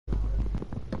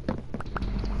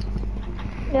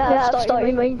Yeah, I've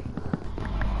started mine.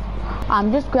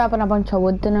 I'm just grabbing a bunch of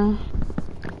wood now.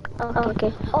 Oh,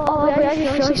 okay. Oh, wait, I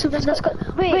just realized something that's got...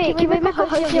 Wait, can we make a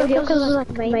house here because it's like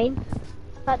mine?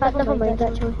 Never mind,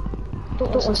 actually.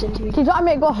 Don't listen to me. Do you want to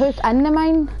make a house in the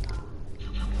mine?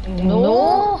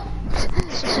 No!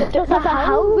 There's a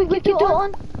house we could do it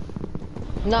on?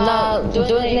 Nah, do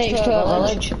it next to a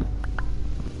village.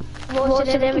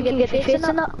 What's the name we can get facing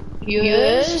it?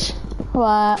 Use?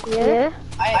 What? Yeah.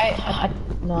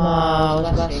 No, I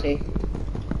was gonna say.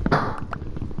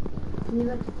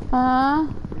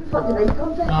 I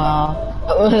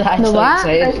was actually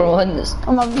excited for once.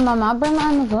 Oh, my mum bring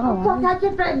that in as well. Fuck, I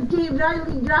just went to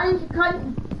Riley Drive,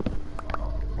 cunt.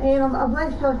 I've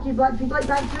left sausage, but if you'd like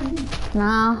that pudding.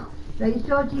 Nah. Right,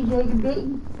 sausage, egg and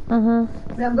bacon.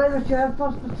 Right, I'm going to the shower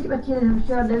first, I'll keep my chair in the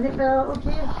shower, then it better,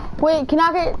 okay? wait, can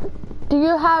I get... Do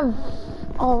you have...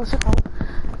 Oh, what's it called?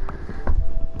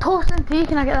 Toast and tea,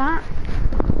 can I get that?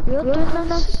 You're doing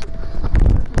this?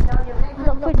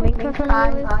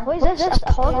 What is this? A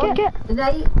target?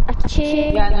 Right. A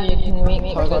chain? Yeah, no, you can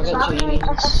make target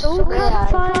A soul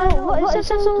campfire? What is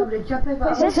this?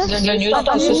 What is this? They're used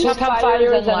as soul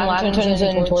campfires and lanterns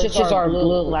and torches are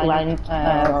blue,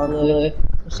 or blue.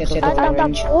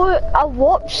 And a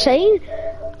warp sign?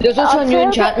 There's also a new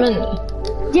enchantment.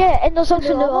 Yeah, and there's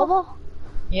also new armor.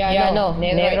 Yeah, I know,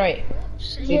 netherite.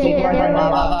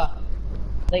 Yeah.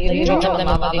 Like if you drop them in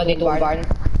lava, they don't burn.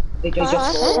 They just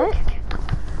float.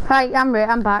 Right, I'm ready,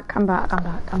 I'm back.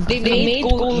 They made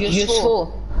gold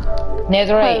useful.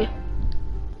 Netherite.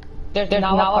 There's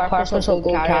now a purpose of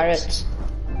gold carrots.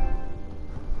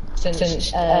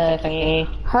 Since thingy.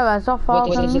 How is it, What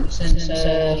is Fallen? it? Since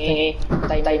thingy.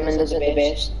 Diamond isn't the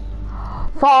best.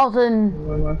 Fallen!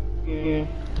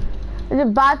 Is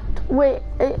it bad? Wait,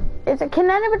 is it? Can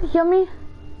anybody hear me?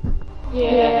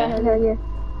 Yeah.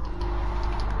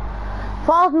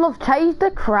 Fallen, they've changed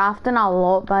the crafting a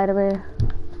lot, by the way.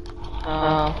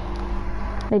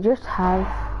 They just have.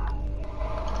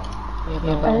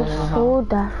 It's so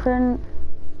different.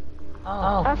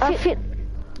 I feel...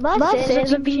 My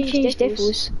settings have been changed,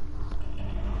 defaults.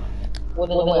 What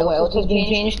else has been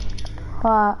changed?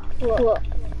 What? What?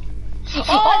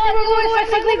 Oh, I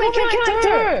finally got my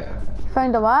character!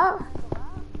 Found a what?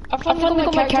 I finally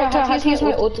got my character. I had to use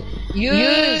my auto.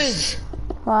 Use!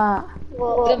 What?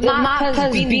 The map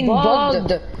has been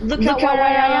bugged. Look at where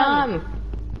I am.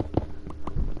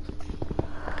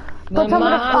 But some of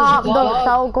the app they've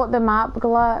still got the map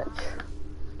glitch.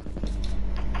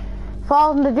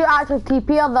 Fallen, did you actually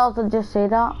TP or does it just say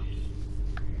that?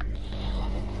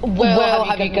 Well,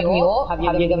 have you given me up? Have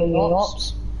you given me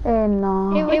ops?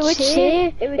 No. It would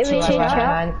say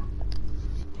chat.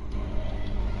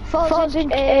 Fallen,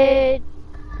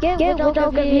 get what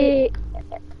I'll give you.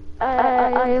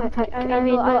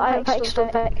 I pick, stone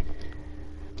pick.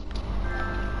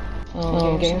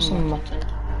 Oh, getting some mutton.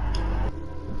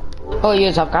 Oh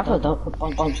yes, I've gathered up a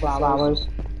bunch of flowers.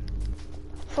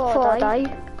 For a die.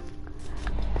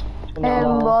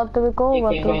 Where do we go?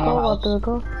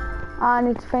 I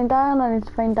need to find iron, I need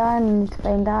to find iron.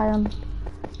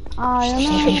 I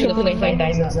You couldn't find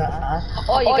diamonds that fast.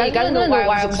 Oh, you guys know why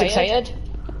I was excited?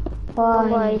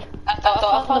 Why? I thought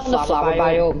I found the flower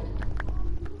biome.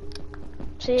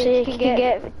 So you can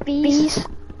get bees.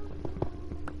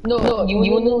 No,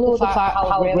 you know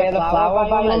how rare the flower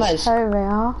biome is. How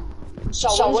rare?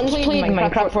 Someone's played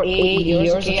Minecraft for 8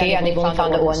 years, okay, and they've only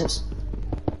found it once.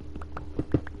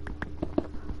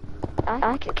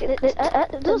 I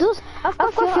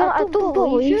don't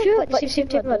believe you, but at the same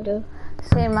time I do.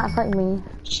 Same, that's like me.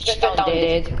 Just down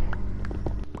dead.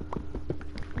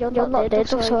 You're not dead,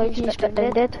 so sorry, you just been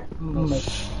dead.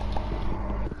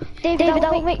 David,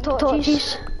 I'll make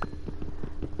torches.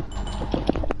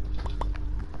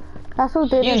 That's what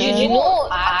they do. You know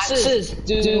axes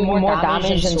do more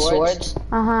damage than swords?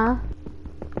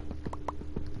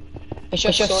 It's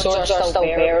just swords are still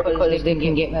better because they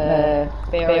can get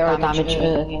better damage.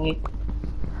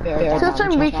 So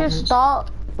then we should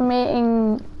start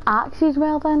making axes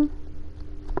well then?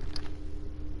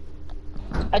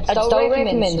 I'd still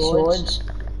recommend swords.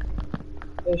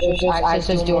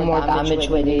 Axes do more damage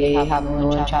when they have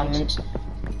no enchantments.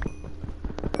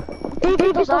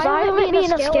 There's iron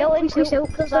in a skeleton, there's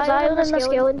iron in a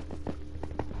skeleton.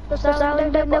 There's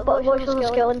iron down there, but what's a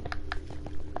skeleton?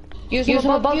 Use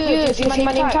them above you, you see my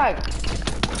name tag?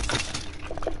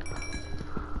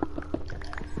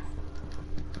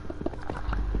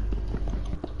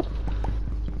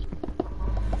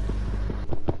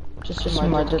 Just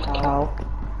murdered a cow.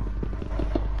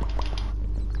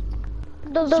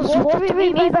 There's water to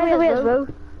me by the way as well.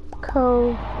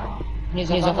 Cool.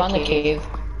 He's up on the cave.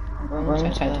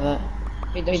 Wrong side of it.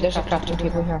 Wait, there's a crafting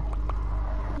table here.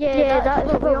 Yeah,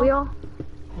 that's where we are.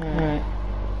 Alright.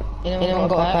 Anyone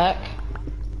got a pack?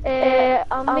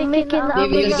 I'm making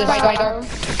Maybe use the spider.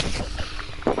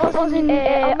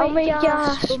 I'll make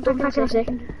ya stone pick in a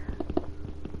second.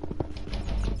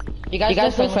 You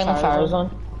guys know friendly fire zone?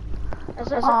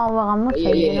 Oh, well, I'm not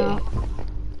saying that.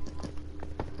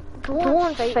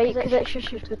 Don't fight, because it's just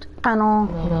stupid. I know.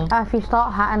 No. If you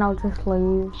start hitting, I'll just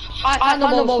leave.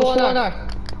 Animal spawner.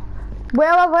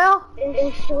 Where? I'm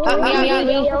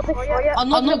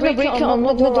not gonna break it, I'm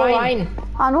not gonna do line.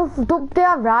 I know, don't do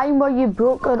a rhyme where you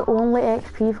broke your only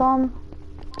XP farm.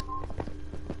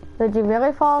 Did you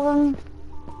really fall them?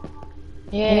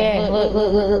 Yeah,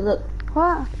 look.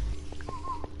 What?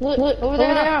 Look, over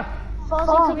there.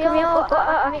 Come here,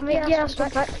 I can make ya stone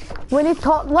pick. We need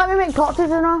let me make torches,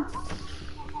 you know.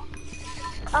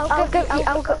 I'll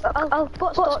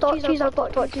put torches, I'll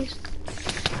put torches.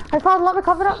 Hey, Fad, let me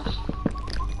cover it.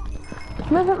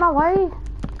 Move it my way.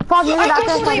 Fad, move it I that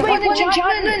got way. one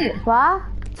enchantment. What?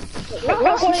 I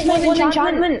got one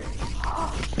enchantment.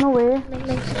 No way.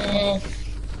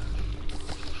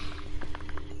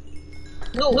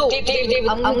 No, David,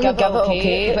 I'm gonna give it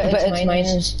okay, but it's mine.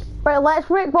 Right, let's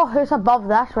make what house above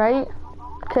this, right?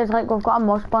 Cause like we've got a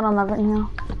moss spawn and everything here.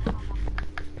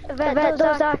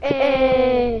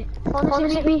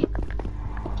 Honestly, me.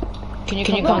 Can you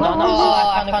come down? Oh,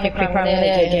 I can't creep around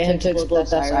there to get him to explode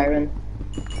this iron.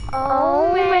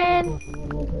 Oh man.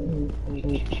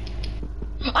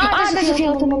 There's a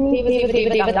skeleton on me.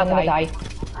 David, I'm gonna die.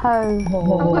 How? I'm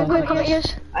going to come at you.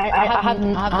 I have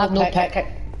no pick.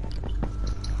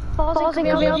 Pausing,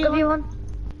 I'll give you one.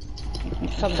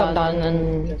 Come down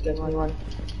and give me one.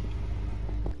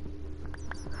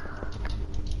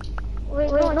 Wait,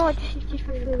 no, just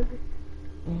for you.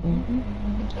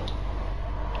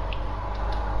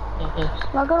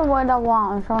 Look at what I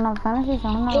want. I'm trying to finish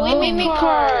something. Can we make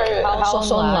our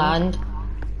house on land?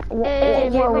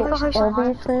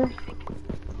 Obviously.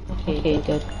 Okay,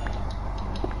 good.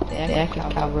 Yeah, I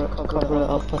can cover it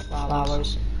up with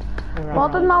flowers.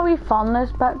 What did my wee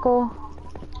furnace bit go?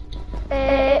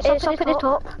 It's up at the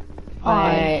top.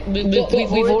 Alright,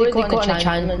 we've already got an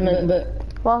enchantment, but...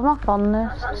 Where's my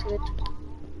furnace? That's good.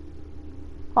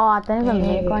 Oh, I didn't even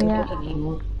make one yet.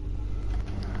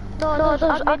 No,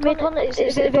 I've made one. It's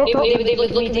at the very top. David,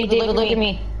 look at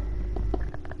me.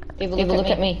 David, look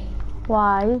at me.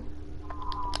 Why?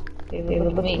 David,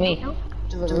 look at me.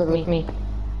 David, look at me.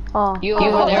 Oh. You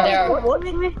over there. What?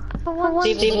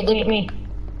 David, look at me.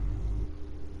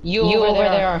 You over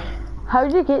there.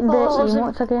 How'd you get the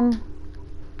emotes again?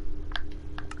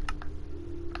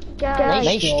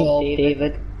 Nice job,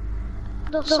 David.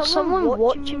 There's someone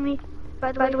watching me,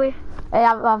 by the way. Hey,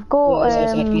 I've got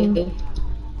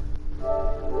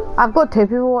I've got 2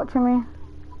 people watching me.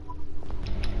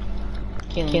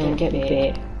 Can't get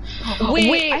me.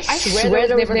 Wait, I swear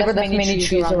there was never this many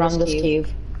trees around this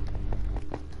cave.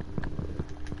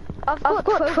 I've got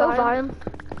 12 iron.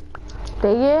 Do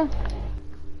you?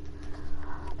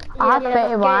 I have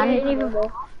 31. Even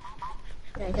more.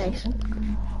 Nice.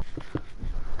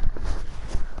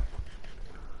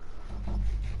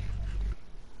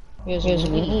 Here's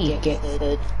me, get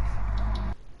food.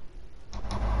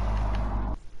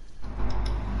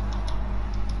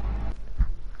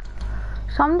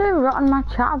 Somebody wrote in my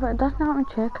chat, but it doesn't let me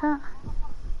check it.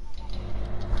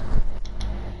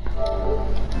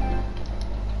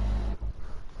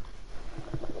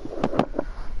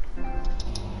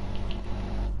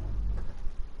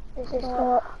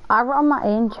 I wrote on my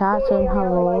own chat saying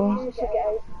hello.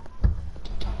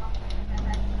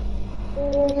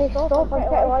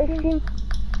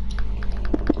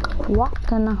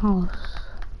 What in the house?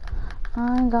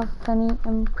 I got funny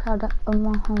and product in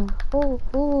my house.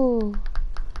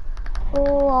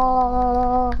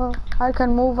 Oh, I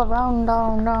can move around,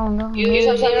 down. Use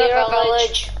a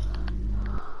village.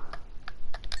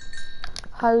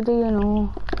 How do you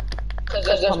know?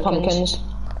 Because there's pumpkins.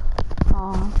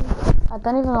 Oh, I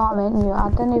didn't even know that meant you. I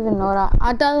didn't even know that.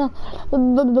 I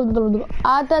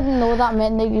didn't know that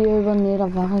meant that you were near a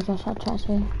village or such a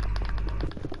thing.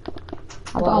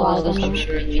 I don't know why.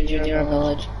 Near a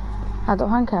village. I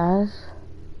don't think it is.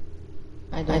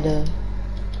 I do.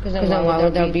 Because then why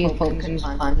would there be pumpkins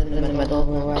planted in the middle of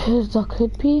nowhere? Because there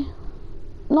could be.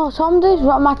 No, somebody's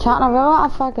wrote my chat and I really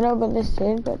want to figure out what they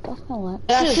said, but it doesn't let.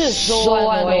 This is so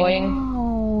annoying.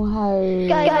 Oh, how?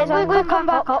 Guys, we'll come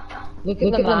back up. Look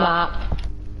at the map.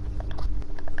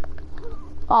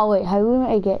 Oh wait, how are we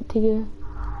meant to get to you?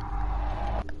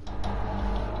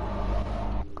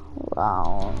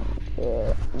 Round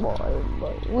Yeah, boy.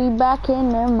 We back in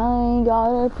there, man.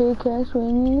 Got a pickaxe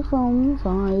swinging from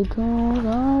side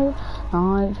to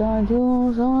side, side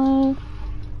to side.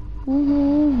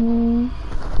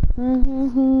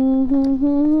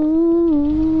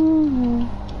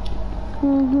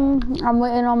 I'm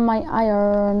waiting on my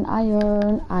iron.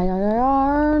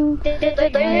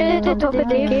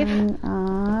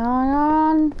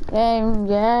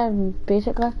 Yeah,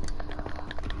 basically.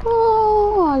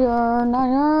 Oh,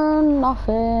 iron,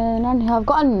 nothing. And I've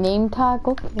got a name tag.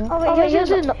 Okay. Oh wait, here's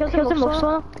the most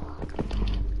one.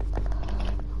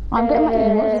 I'm getting my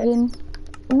emotes again.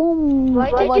 Boom. Why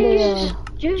Over did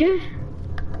there. you?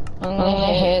 I'm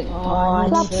gonna hit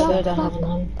on food. I have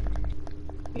none.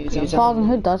 Pardon,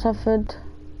 who does have food?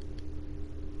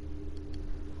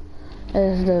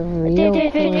 Is the real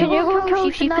Can you go kill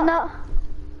sheep in that?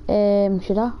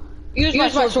 should I? Use my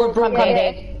sword, broke, I'm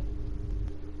dead.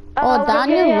 Oh,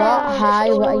 Daniel, what? Hi,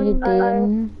 what are you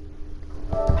doing?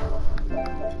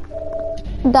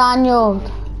 Daniel.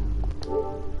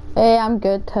 I'm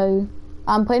good too.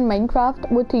 I'm playing Minecraft.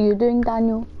 What are you doing,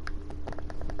 Daniel?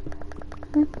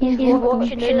 He's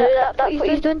watching you. That's what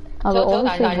he's doing. I will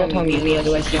obviously Daniel told me the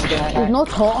other way. He's not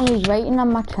talking, he's writing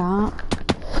in my chat.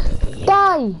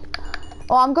 Die!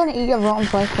 Oh, I'm gonna eat your rotten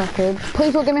flesh for food.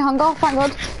 Please don't give me hunger, thank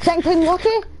God. Second time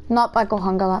lucky? Nope, I got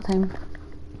hunger that time.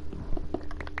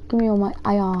 Give me all my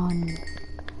iron.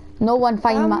 No one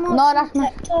find my... No, that's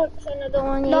my...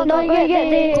 No, you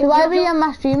get the... Do I be in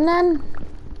my stream then?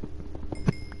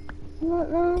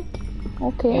 No.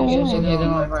 Okay.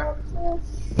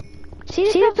 See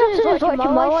the person who's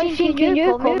watching my live stream, can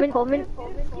you comment?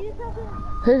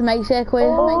 Who's Mike's Equi?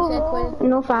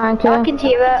 No, thank you. I can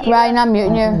hear it. Ryan, I'm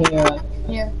muting you.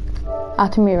 Yeah.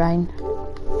 After me, Ryan.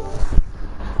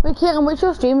 Wait, Kieran, what's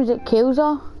your stream? Is it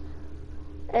Killser?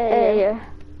 Yeah.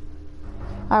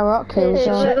 I rock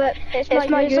Killser. It's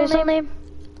my username.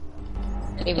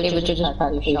 Maybe just shout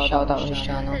out his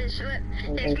channel. It's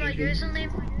my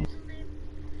username.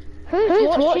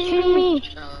 Who's watching me?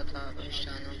 Shout out his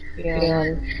channel.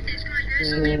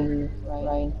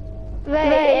 Ryan.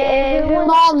 Right,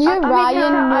 No, mute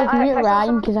Ryan, mute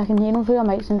Ryan, because I can hear him through your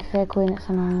mics and it's echoing, it's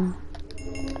annoying.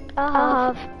 I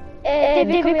have.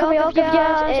 David, can we all give you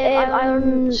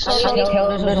iron? This is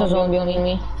only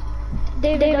me.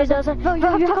 David doesn't. No,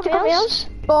 you have to come else.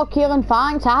 Oh, Kieran,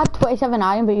 thanks. I had 27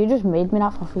 iron, but you just made me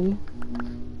that for free.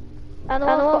 I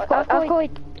know, I've got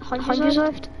like hundreds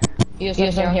left. Use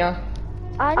them here.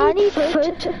 I need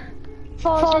food. I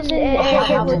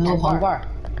have no hunger.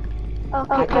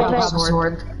 Okay, I have a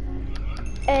sword.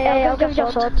 I'll give you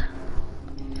a sword.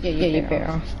 Yeah, you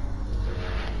better.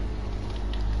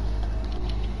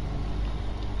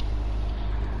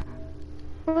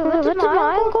 Where did my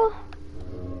iron go?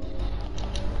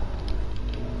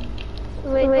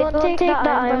 Wait, don't take that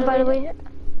iron, by the way.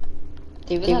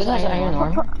 David has iron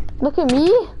armor. Look at me.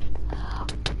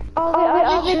 Oh,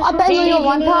 I didn't know you were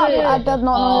one tap. I did not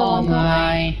know you were one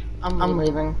tap. I'm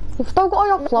leaving. You've still got all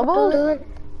your flowers.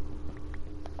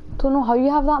 Don't know how you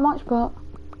have that much, but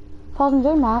Thousand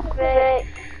doing that. Right.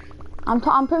 I'm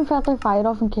putting friendly fire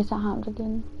off in case it happens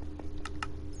again.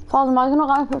 Thousand, why are you not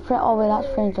gonna put friend? Oh wait, that's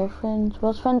friends of friends.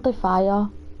 Where's friendly fire?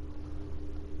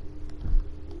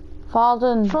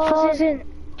 Thousand,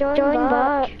 join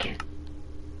back.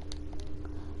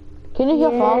 Can you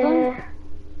hear Thousand?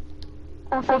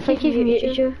 I think he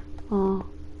muted you. Oh,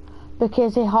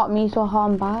 because he hurt me, so I hurt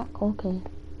him back. Okay.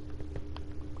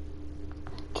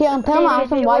 Kieran, tell my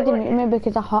husband why did he mute me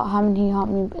because I hurt him and he hurt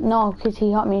me. No, because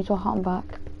he hurt me, so I hurt him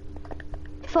back.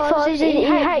 He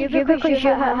hit you because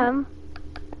you hit him.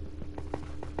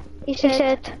 He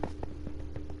said.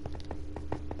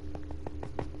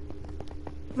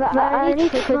 But I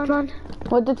need food, man.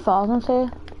 What did Thousand say?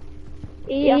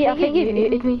 I think he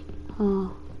muted me.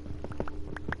 Oh.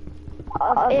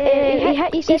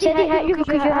 He said he hit you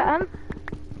because you hit him.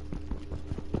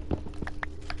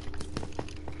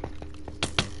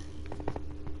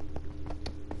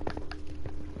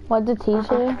 What did he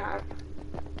say?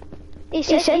 He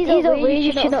said either way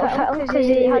you should not hit him because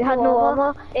he had no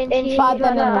armor and he But I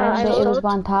didn't know that had it was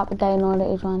one tap, but I know that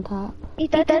it was one tap. He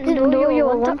didn't know you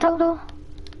were one tap though.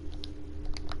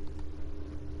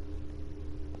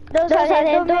 Does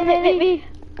that don't hit me?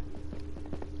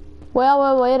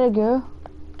 Where to go?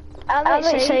 I'm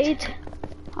outside.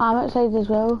 I'm outside as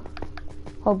well.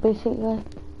 Well, basically.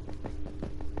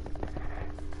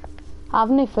 I have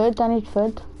no food, I need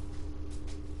food.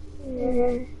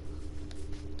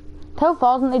 Tell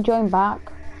Thousand to join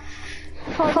back.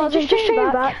 Thousand, just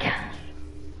join back.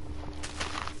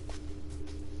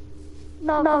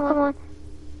 No, come on.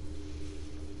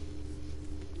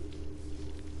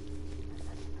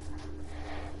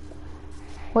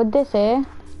 What'd they say?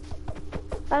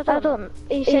 I don't.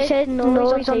 He said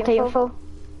no, he's on Timeful.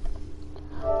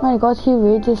 My god, he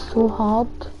rages so hard.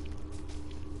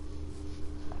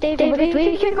 David,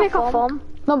 we can make a form.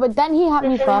 No, but then he had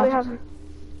me first.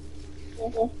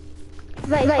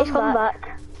 Right, he's come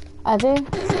back. Is he?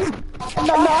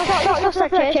 No, that's just a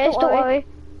chest, don't worry.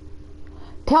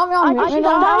 Tell me on mute me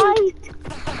now.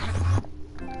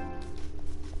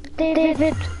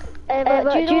 David,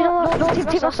 do you know what?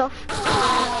 Don't take us off.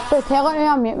 But tell me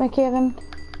on mute me, Kieran.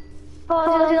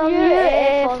 Pausing on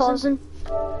mute, pausing.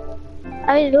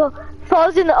 I mean, no,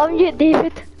 pausing on mute,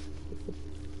 David.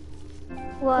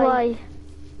 Why?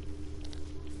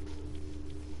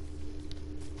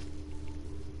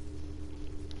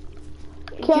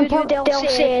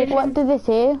 What did they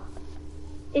say?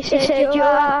 He said you're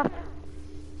a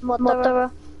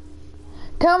murderer.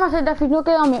 Tell him I said if he's not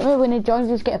going to meet me when he joins,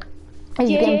 he's getting put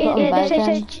on bed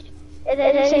then. And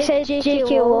then he said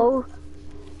JKO.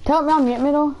 Tell me I'll mute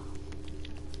me though.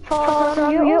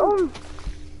 Mute him.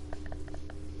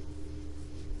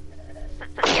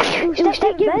 You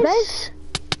stick your biz.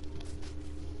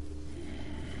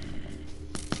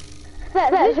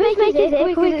 Who's making this echo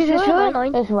because it's so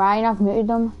annoying? It's Ryan, I've muted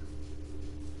him.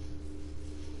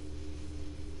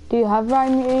 Do you have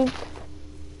Ryan muted?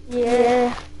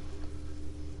 Yeah.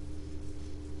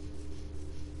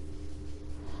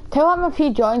 Tell him if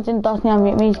he joins and doesn't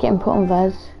unmute me, he's getting put on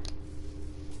Viz.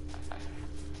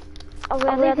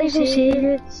 Where did you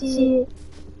see?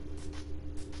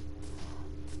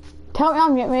 Tell me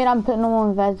unmute me and I'm putting him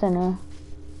on Viz now.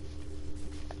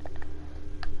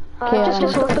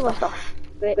 Just hold the stuff.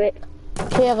 Wait.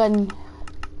 Kieran.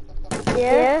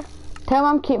 Yeah? Tell him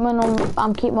I'm keeping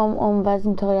him on Viz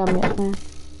until he unmutes me.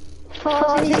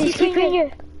 Is he keeping you?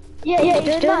 Yeah,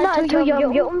 he's doing that until you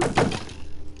unmute him.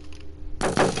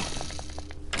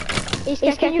 He's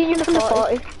kicking you from the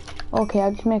party. Okay,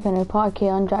 I'll just make a new party,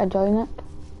 Kieran, try to join it.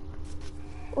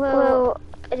 Well,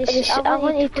 I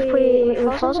want you to play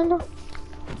with Frozen though.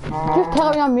 Just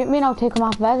tell him you unmute me and I'll take him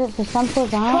off Viz, it's as simple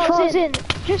as that. Frozen,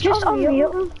 just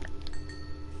unmute him.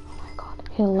 Oh my god,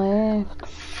 he left.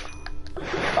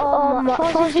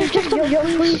 Frozen, just unmute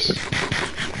him please.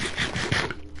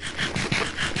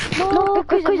 No,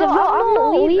 because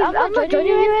I'm not joining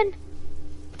you in.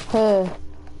 Who?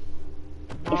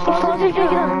 If Frozen's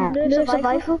going to do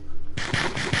survival.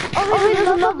 Oh, there's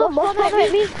another monster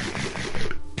with me.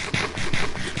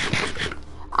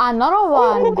 Another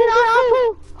one!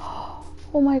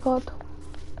 Oh my god.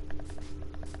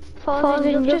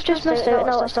 Frozen, just missed out and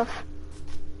all that stuff.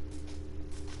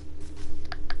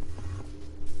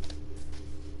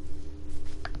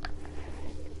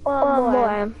 One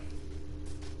more.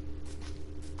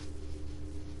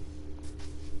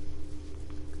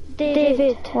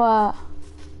 David. What?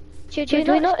 Should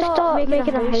we not start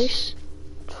making a house?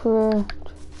 True.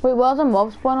 Wait, where's a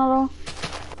mob spawner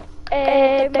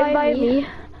though? Down by me.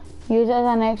 Use it as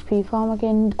an XP farm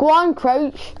again. Go on,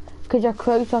 crouch. Because you're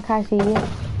crouched so I can't see you.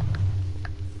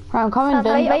 Right, I'm coming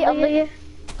down. Right under you.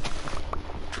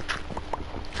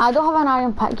 I don't have an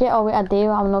iron pick yet. Oh wait, I do.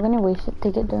 I'm not going to waste it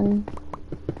to get done.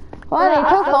 Well,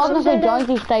 tell Gordon if he joins,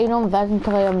 he's staying on Viz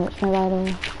until he unmutes me, by the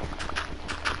way.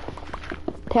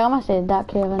 Tell him I said that,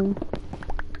 Kevin.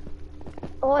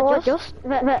 Oh, just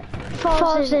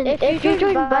Frozen, if you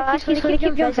join back, he's going to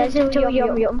keep your Viz until you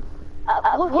unmute him.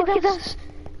 Look at this.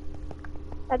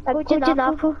 Go to an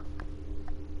apple.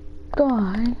 Go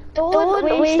on. Don't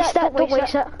waste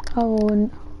it. I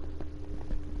won't.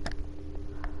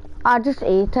 I just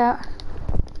ate it.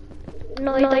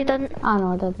 No, you didn't. I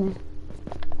know I didn't.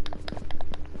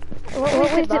 What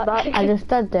was it back? I just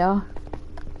did there.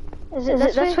 Is it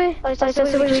this way? Or is that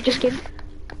the way we just came?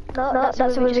 No, that's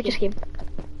the way we just came.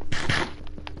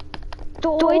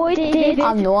 Don't David.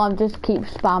 I know, I'm just keep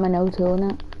spamming out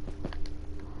on it.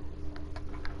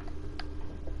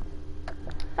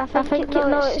 I think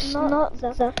it's not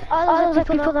there. Oh, there's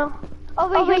people now.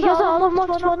 Oh wait, here's another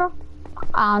monster now.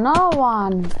 Another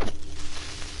one.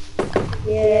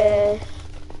 Yeah.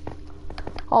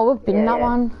 Oh, we've been in that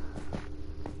one.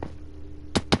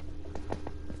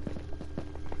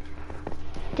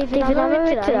 David, I'm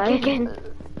going to die again.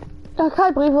 I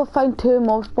can't believe we've found 2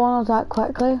 mob spawners that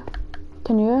quickly.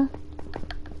 Can you?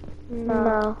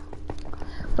 No.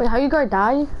 Wait, how you gonna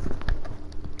die?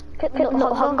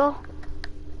 Not hunger.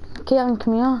 Kieran,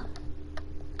 come here.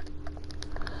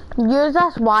 Use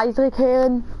this wisely,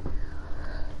 Kieran.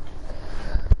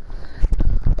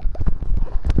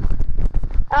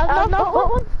 I've not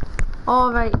got one.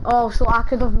 Oh right, oh so I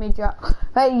could have made you.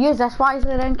 Right, use this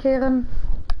wisely then, Kieran.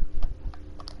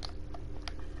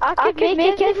 I could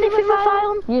make anything with my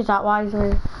phone. Use that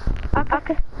wisely. I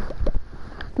Okay.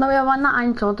 No, I want that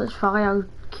iron sword, it's fine, I'll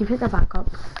keep it the backup.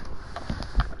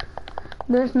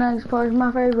 This next part is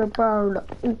my favourite part.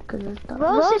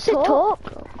 What's the top?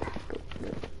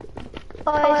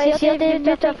 Oh, it's here,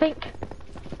 David, I think.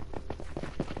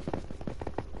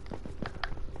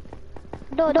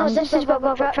 No, this is where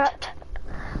we're trapped.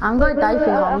 I'm gonna die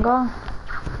for hunger.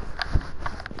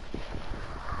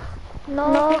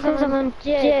 No, because I'm on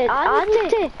jet.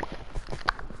 Andy!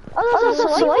 Oh, there's a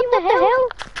slime, what the hell?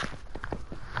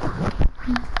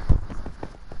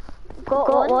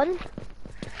 Got one.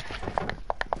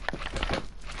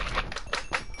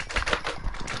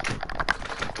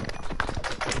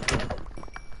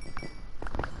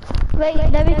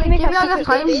 Right, now we can make Give me a a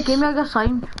sign, give me a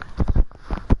sign.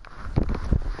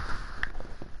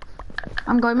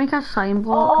 I'm going to make a sign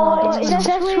block. Oh, is this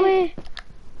way?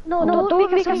 No,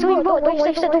 don't make a sign block, don't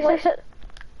fix it.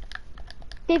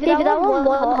 David, I want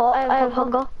one hot, I have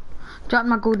hunger. Drop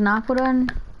my golden apple in.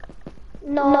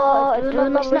 No, we're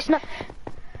not wasting it.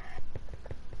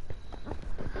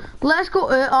 Let's go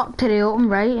out up to the open,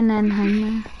 right, and then hang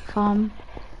me. Farm.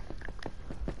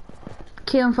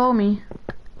 Kieran, follow me.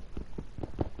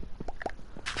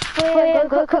 Wait,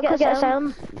 go get a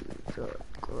sound.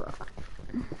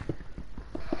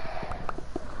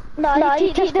 No,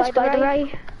 you take this by the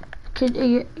way.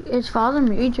 It's father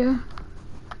muted you.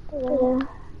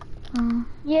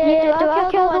 Yeah, do I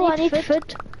kill the one I need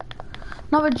food?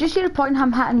 No, but just see the point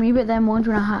him hitting me, but then one's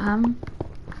when I hit him.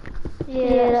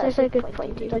 Yeah, that's a good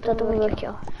point, David. I don't really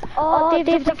care. Oh,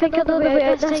 David, I think I know the way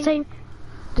out this time.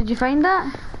 Did you find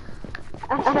that?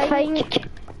 I think.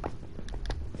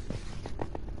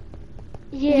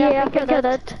 Yeah, I think I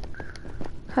did.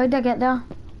 How did I get there?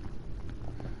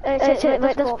 It's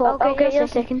like this block. I'll get you a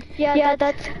second. Yeah, I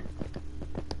did.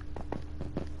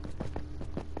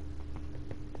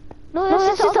 No,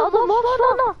 this is the other mob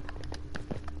spawner.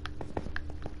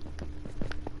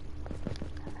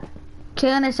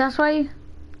 Kieran, it's this way.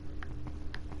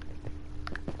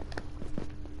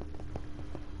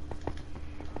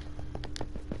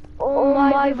 Oh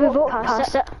my, we walked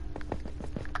past it.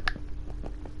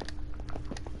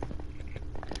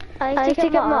 I need to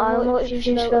get my ammo, which is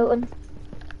shouting.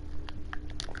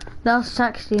 There's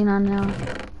 16 on there.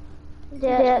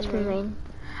 Yeah, that's mine.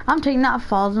 I'm taking that if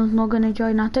Farthen's not gonna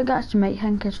join. I think that's the mate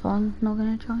thing because Farthen's not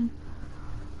gonna join.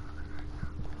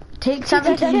 Take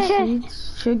 17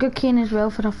 seeds. Sugarcane as well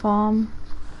for the farm.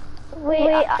 Wait,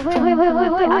 I can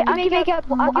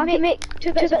make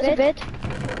two bits of bed.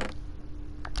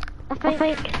 I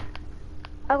think.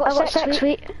 I got six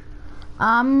wheat.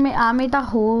 I made a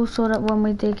hole so that when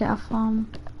we do get a farm.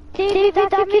 David,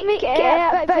 I can make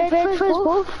bread for us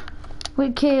both.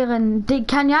 Wait, Kieran,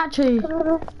 can you actually?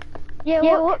 Yeah,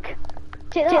 look.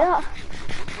 Take that.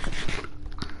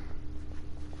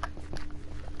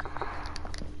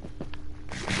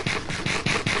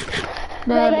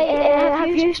 Right, have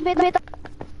you made that?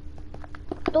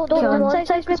 Don't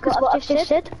one-size me because what I've just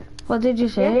said. What did you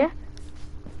say?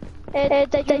 Yeah.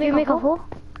 Did you make a hole?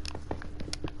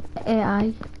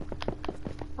 AI.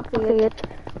 Okay, good.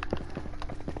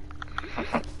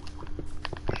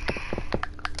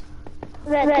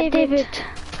 Right, David.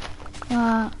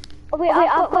 Wait,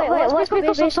 let's make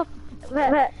us some.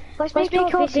 Let's make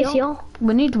a base here.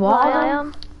 We need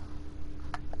water.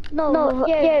 No,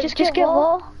 yeah, just get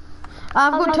water.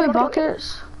 I've got 2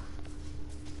 buckets.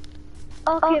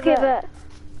 Okay, but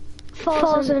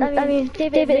I mean,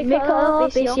 David, make a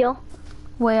base here.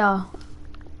 Where?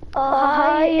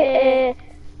 Hi,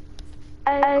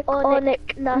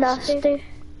 Onyx Nasty.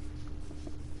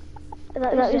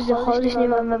 That was the hardest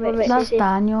name I've ever met. That's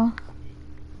Daniel.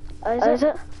 Is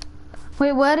it?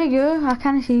 Wait, where are you? I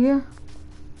can't see you.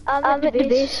 I'm at the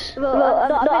base. Well,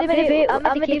 not at the base, I'm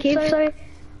at the cave, sorry.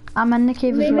 I'm in the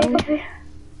cave as well.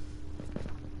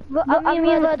 I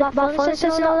mean, the furnaces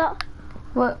and all that.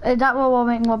 What, is that where we're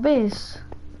making our base?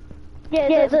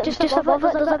 Yeah, just above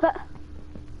it, there's a bit.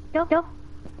 Yeah.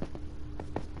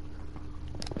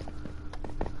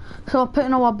 So we're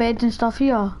putting all our beds and stuff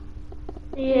here?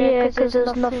 Yeah, because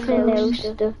there's nothing else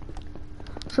to do.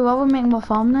 So where are we making our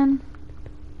farm then?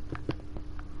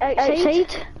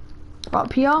 Outside?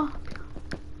 Up here?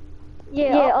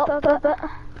 Yeah, up a bit.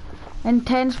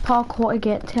 Intense parkour to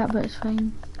get to it, but it's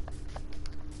fine.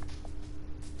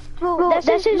 Well,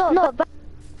 this is not bad.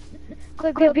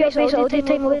 We'll be base all the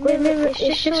time,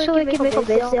 it's just so we can make a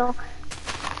base there.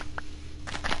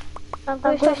 I'm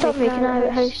going to start making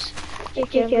a house.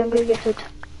 JK, I'm going to get food.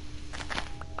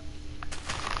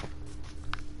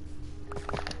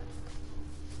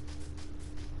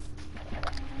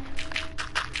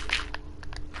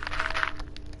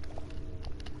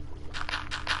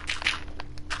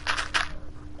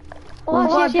 Oh, We've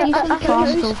got a decent farm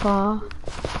cows. so far.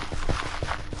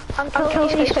 I'm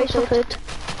killing these cows for food.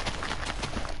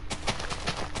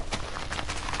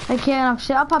 Okay, I've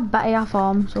set up a bit of a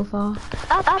farm so far.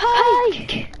 A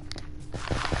pike!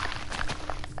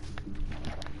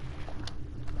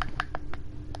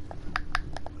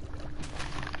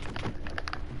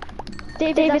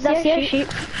 David, that's your sheep.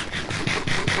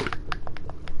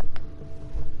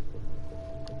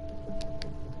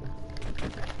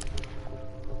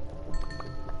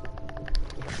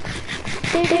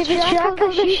 David, should I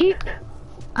kill the sheep?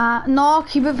 No,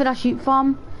 keep it for a sheep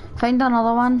farm. Find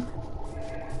another one.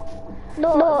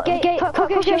 No,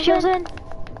 put your shoes in.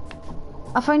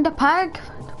 I found a pig.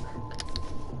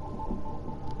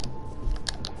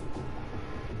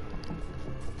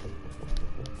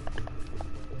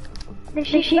 The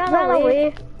sheep ran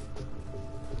away.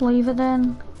 Leave it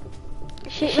then.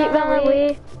 Sheep ran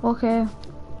away. Okay.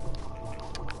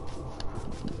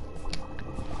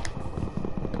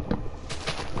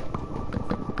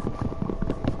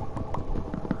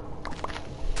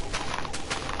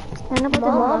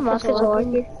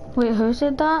 Wait, who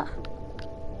said that?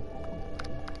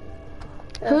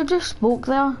 Who just spoke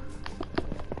there?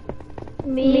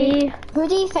 Me. Who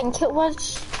do you think it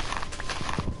was?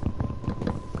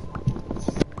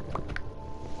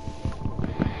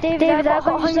 David, I've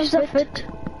got hundreds of food.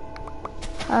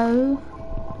 Oh.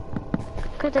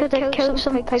 Could I kill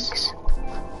some pigs?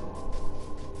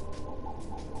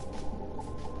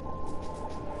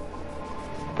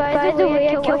 By the way,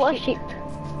 I killed a sheep.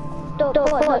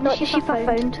 Not the sheep I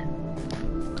found.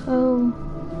 Oh.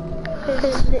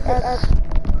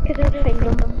 Couldn't find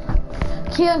them.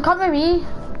 Kieran, come with me.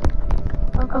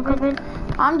 I'm coming.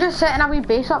 I'm just setting a wee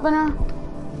base up in her.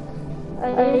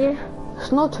 Are you?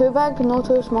 It's not too big, not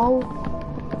too small.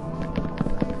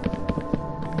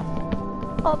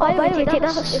 Oh, by the way, take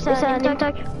this. It's a name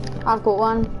tag. I've got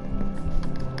one.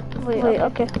 Wait,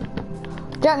 okay. Do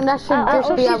you think this should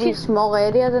just be a wee small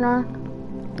area, then her?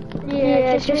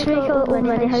 Yeah, just make a little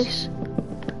mini house.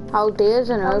 How days,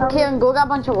 you know. Kieran, go get a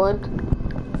bunch of wood.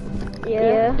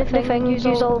 Yeah, the thing you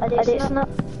use all edits in it.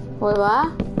 Wait,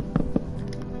 what?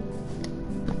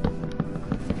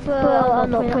 Well,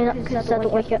 I'm not playing it because I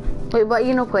don't like it. Wait, what are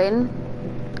you not playing?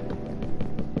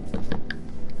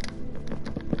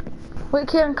 Wait,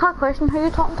 Kieran, quick question, who are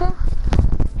you talking to?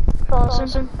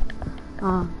 Awesome.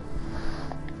 Oh.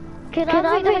 Can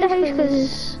I take the house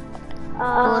because...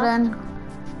 Go then.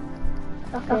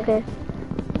 Okay.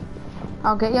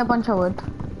 I'll get you a bunch of wood.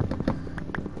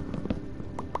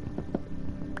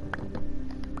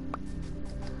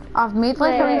 I've made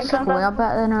like a wee square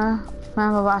bit in her.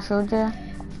 Remember what I showed you?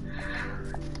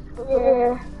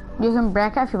 Yeah. You can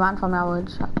break it if you want for my wood,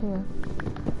 it's up to you.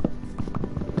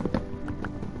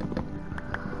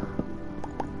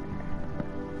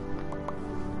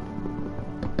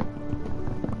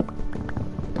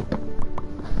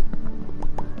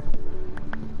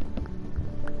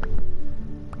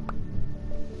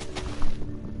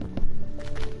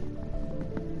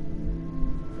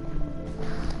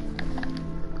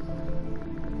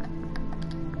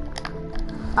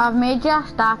 I've made you a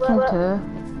stacking too.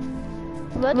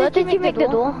 Where did you make the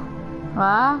door?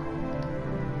 What?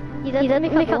 You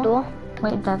didn't make a door?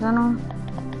 Wait, did I know?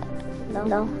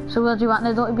 No. So where do you want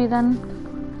the door to be then?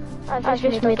 I've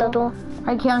just made a door.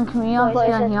 Right, Kieran, come here, What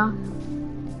stay is in it? here.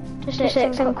 Just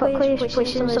fixing quickly,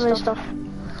 placing some of the stuff.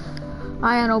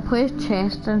 I know, place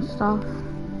chests and stuff.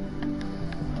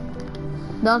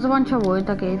 There's a bunch of wood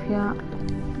I gave you.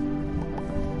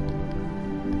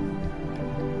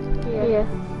 Yeah.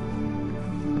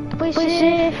 Play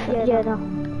safe. Yeah, no.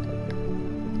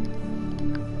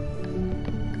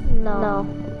 No.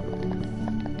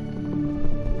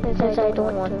 Because I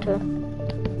don't want to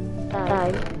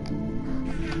die.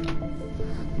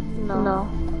 No.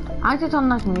 I just turn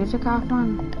this music off,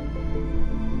 man.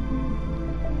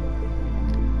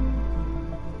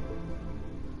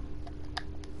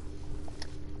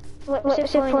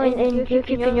 What's the point in you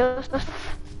keeping your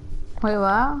stuff? Wait,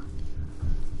 what?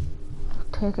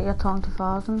 Take it, you're talking to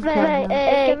thousand. Right,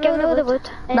 give me all the wood.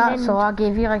 That's all, I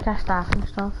gave you like a staff and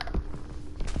stuff.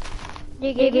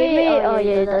 You gave me? Oh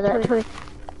yeah, that's true.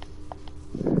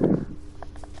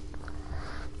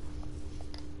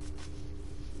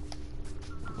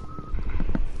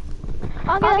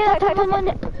 I'm gonna attack someone.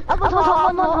 I'm one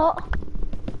hot.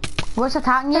 What's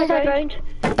attacking you?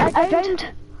 I drowned.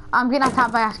 I'm getting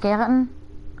attacked by a skeleton.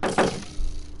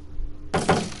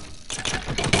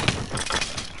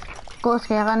 Go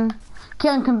skeleton.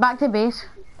 Kieran, come back to base.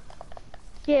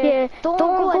 Yeah. Don't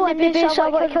go in the base, I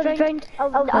want to drown.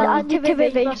 I need to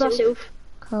revenge myself.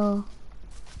 Cool.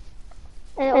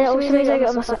 And it also means I got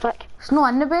a muscle pack. It's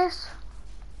not in the base.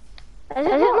 Is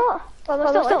it not? Well,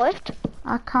 we're still left.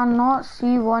 I cannot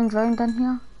see one drowned in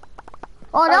here.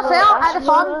 Oh, they're there at the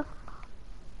farm.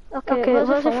 Okay,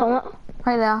 where's the farm?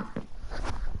 Right there.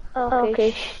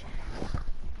 Okay.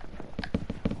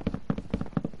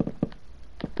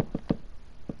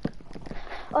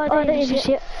 Oh, there you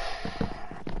see it.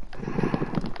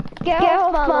 Get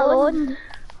off my lawn.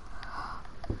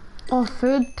 Oh,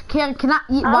 food. Can I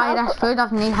eat by this food?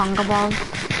 I've no hunger bars.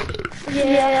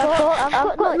 Yeah,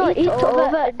 I've got not eat all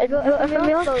of it. I got a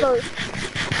meal.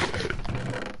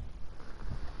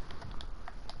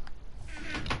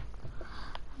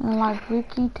 Like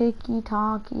Ricky Ticky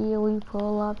Talkie, we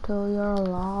pull up to your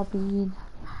lobby.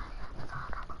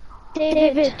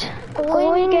 David,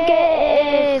 go and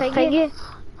get thingy.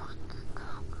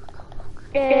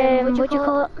 What do you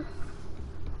call it?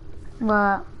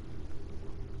 What?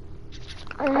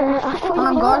 I'm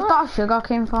going to start a sugar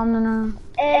cane farm now.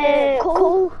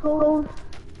 Coal.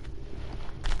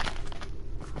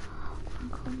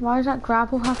 Why does that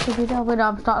gravel have to be there? Wait,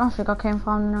 I'm starting a sugar cane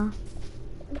farm now.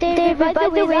 David, by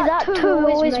the way, that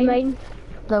tool is mine.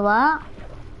 The what?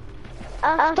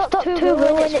 I stopped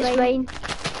tool and it's mine.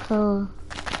 Cool.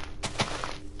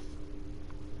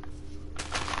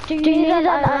 Do you need an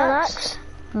axe?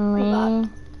 Me?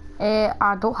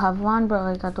 I don't have one, but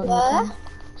like I don't need one.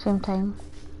 Same time.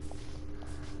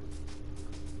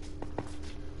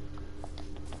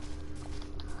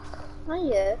 Oh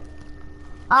yeah.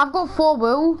 I've got 4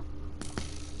 wool.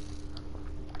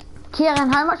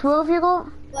 Kieran, how much wool have you got?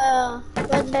 Well,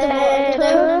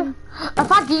 two.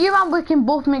 If I give you one, we can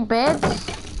both make beds.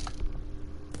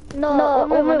 No,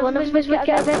 only one of us would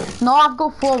get a bed. No, I've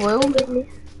got 4 wool.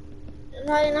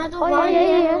 Right, and I don't want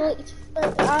yeah.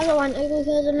 I don't want to go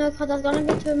here now because there's gonna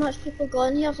be too much people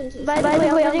going here since it's. By the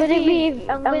way, I'm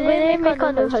gonna make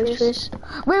a new house.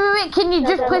 Wait, can you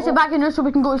just place it back in there so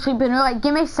we can go to sleep in there? Like,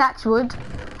 give me 6 wood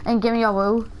and give me your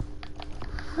wool.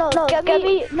 No, give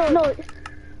me.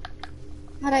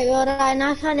 Alright, and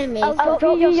I can't make. I'll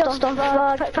drop you your stuff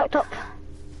picked up.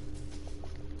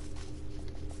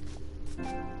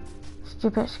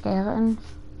 Stupid skeletons.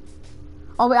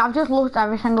 Oh wait, I've just lost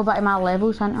every single bit of my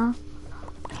level center.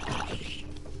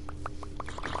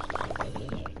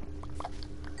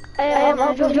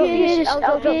 I'll drop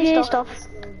you stuff.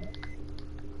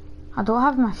 I don't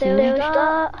have my food. There's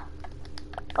that.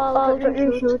 I'll drop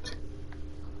you food.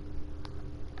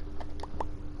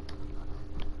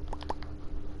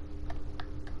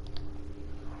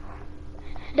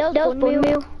 There's bone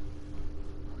meal.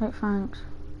 Right, thanks.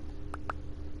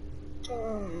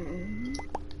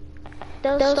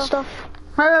 There's stuff.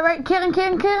 Right, Kieran. Do you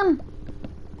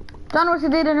know what you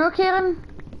did in your Kieran?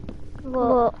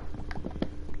 What?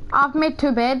 I've made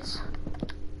 2 beds.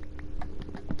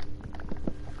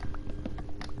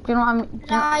 Do you know what I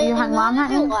mean? You hang one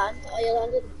hanging?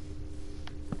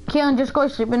 Kieran, just go to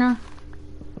sleep in there.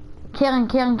 Kieran,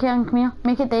 come here.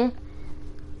 Make it day.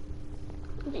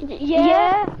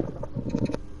 Yeah.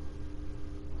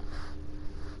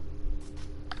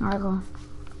 Alright, go.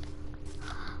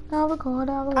 There we go.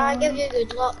 I give you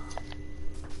good luck.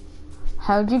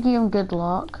 How'd you give him good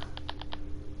luck?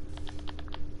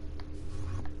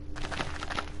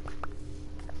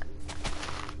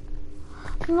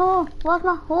 No, where's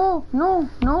my hole? No,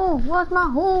 where's my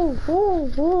hole?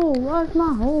 Where's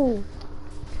my hole?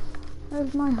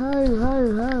 Where's my hole?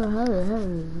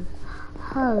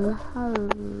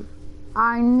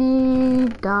 I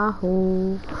need a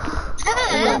hole.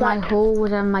 My hole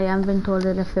was in my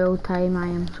inventory the full time. I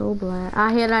am so blessed.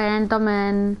 I hear an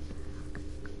enderman.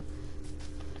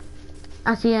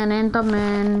 I see an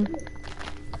enderman.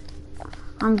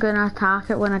 I'm gonna attack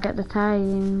it when I get the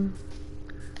time.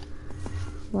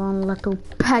 One little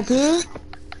piggy.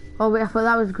 Oh wait, I thought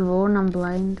that was grown. I'm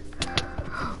blind.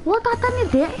 What? I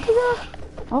didn't get to you.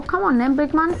 Oh come on then,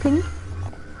 big man thing.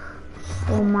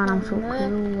 Oh man, I'm so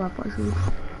cool. I've got shoes.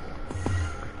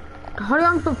 Hurry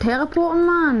on, stop teleporting,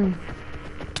 man.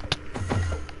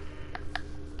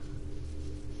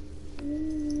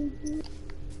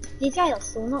 These guys are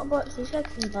so not bots. These guys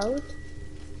can build.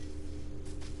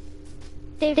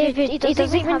 David, he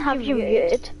doesn't even have you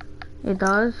muted. It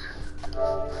does.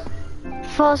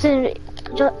 Frozen,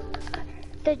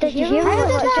 did you hear How what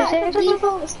did I that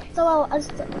default still out as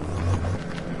the...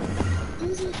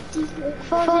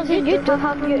 Frozen, you do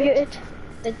have muted.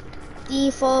 The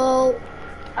default...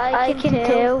 I can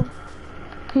tell.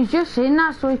 He's just saying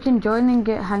that so he can join and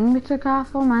get hanged with the car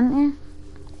from, isn't he?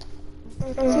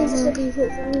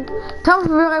 Tell if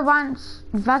he really wants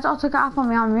visitor to get for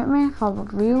me, I'll mute me for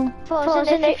real.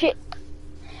 Frozen, if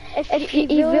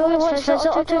you really want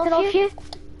visitor to get off you,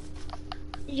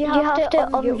 You have to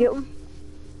unmute him.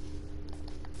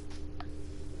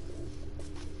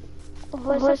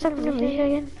 What's happening to me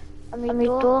again?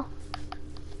 Unmute door.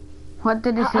 What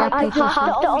did he say? You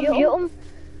have to unmute him.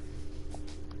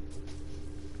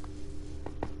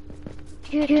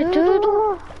 You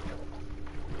do?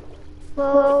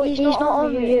 Well, he's not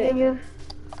unmuting you.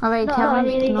 Alright, tell him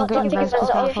he's not getting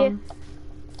visible.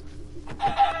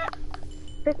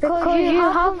 Because you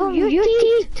have him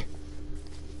muted.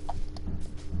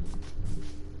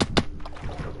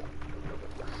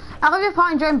 I'll give you a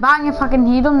point join back and if I can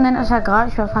hear them then it's a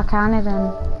glitch, but if I can't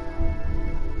then...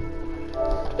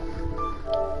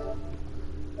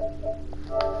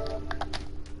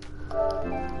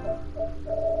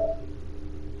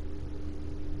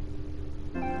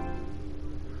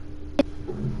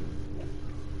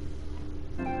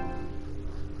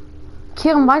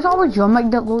 Kieran, why is it always your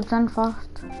mic that loads in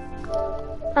first?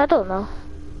 I don't know.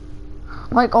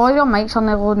 Like all your mics are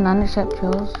not loading in except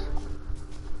yours.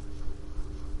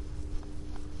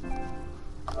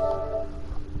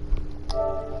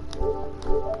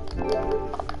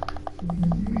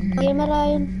 Hear me,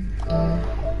 Ryan?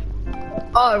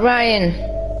 Oh, Ryan.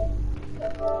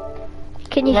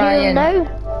 Can you hear him now?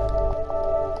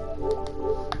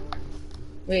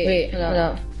 Wait, hold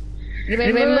up.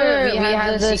 Remember we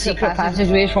had the secret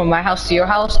passageways from my house to your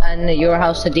house and your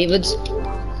house to David's?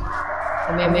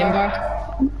 Remember?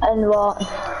 And what?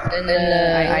 In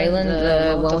the island,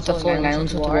 the one with the floating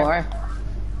islands with water.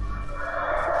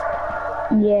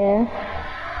 Yeah.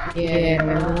 Yeah,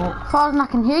 remember that? Frozen, I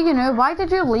can hear you now. Why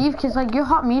did you leave? Cause like you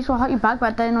hurt me, so I hurt you back,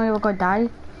 but I didn't know you were gonna die.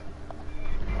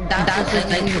 That's the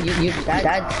thing, you died.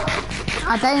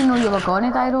 I didn't know you were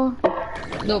gonna die though.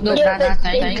 No, that's the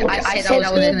thing. I said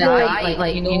I was gonna die,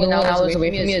 like, you know, when I was away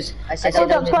from you. I said I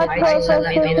was gonna die,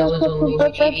 and I was only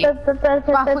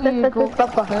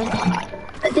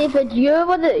David,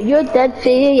 you did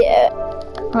say it.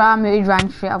 Well, I muted Ryan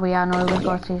straight away, I know he was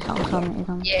gonna say something, so I muted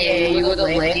him. Yeah, you would have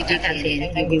left, you didn't say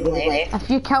anything, you would have left. If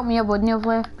you killed me, I wouldn't have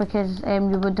left, because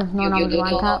you wouldn't have known I was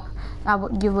one cap.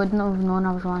 You wouldn't have known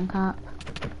I was one cap.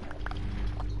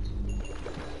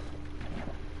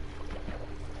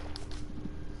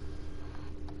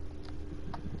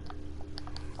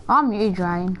 I'm muted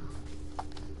Ryan.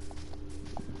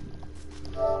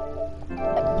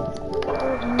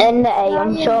 In the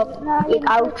AM shop.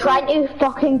 I was trying to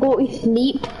fucking go to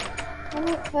sleep.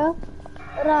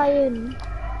 Ryan.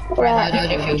 Right,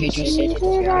 how did you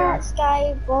feel? That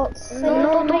skybox.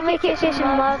 No, don't make it facing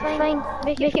that thing.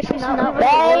 Make it facing that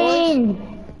way.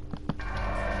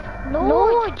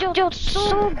 No, just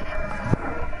so...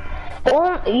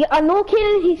 Oh, I know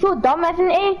Kieran, he's so dumb, isn't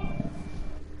he?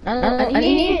 I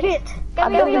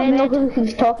don't even know who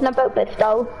he's talking about, but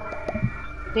still.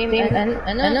 And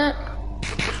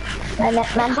And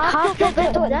it man, half of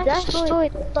it on this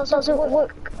side doesn't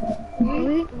look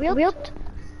weird.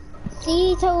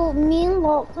 See, till me and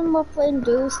Lachlan were playing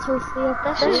duels till 3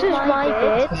 o'clock. This is my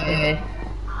bed.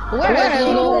 Where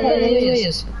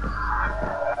is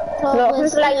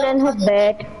Lachlan's lying in his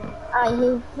bed. Aye,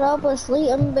 he's probably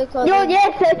sleeping because... Yo,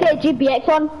 yes, okay, GBX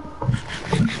on.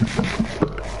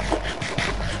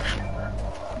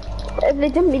 If they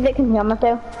didn't mean they can hear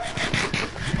myself.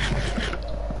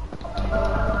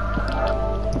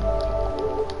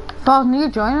 Frozen, are you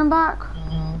joining back?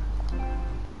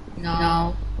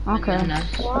 No. Okay.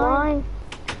 Why?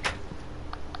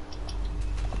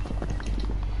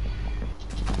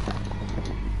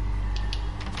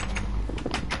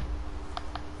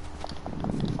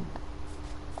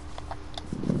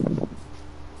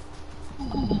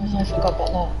 I forgot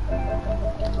about that.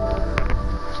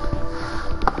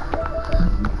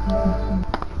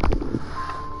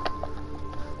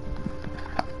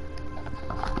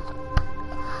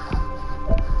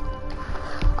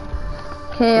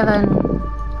 Kieran,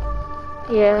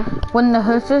 Yeah. when the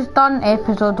house is done,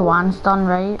 episode 1's done,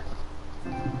 right?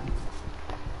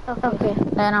 Okay.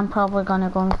 Then I'm probably gonna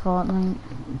go on Fortnite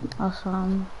or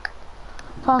something.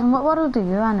 Frozen, what world are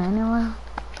you in anyway?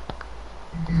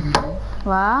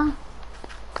 What?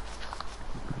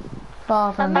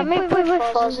 Frozen. I may play with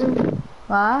Frozen.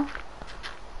 What?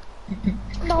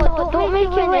 No, don't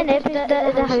make it when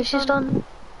the house is done.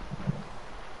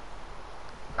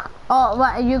 Oh,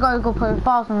 what? You gotta go play with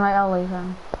Frozen, right? I'll leave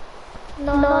him.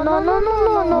 No.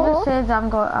 Who says I'm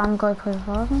going to play with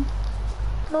Frozen?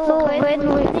 No, when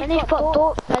we finish, but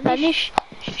don't finish.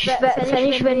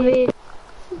 Finish when we...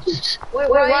 Wait,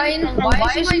 Ryan,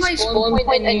 why is my spawn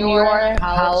point in your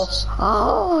house?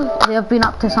 Oh, they've been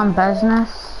up to some business.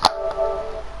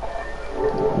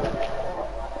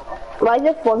 Why is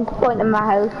there one point in my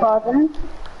house, Frozen?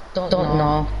 Don't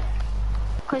know.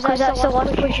 Because that's the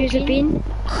last place you've been.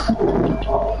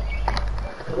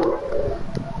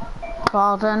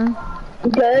 Gordon,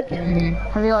 Good.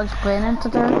 have you got explaining to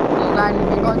do? Ryan,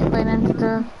 have you got explaining to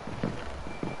do?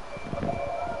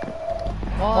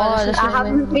 Oh, I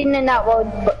haven't been in that world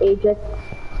for ages.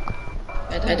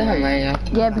 I don't mind.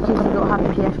 Yeah, because you don't have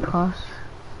PS Plus.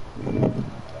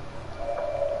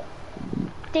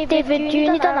 David, do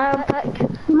you need an iron pick?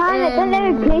 Man, it didn't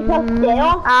even place up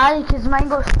there. Aye, because mine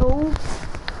got stole.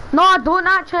 No, I don't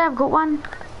actually, I've got one.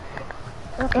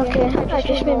 Okay, I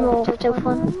just made more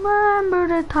one. Remember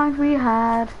the times we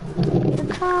had. The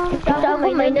times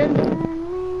we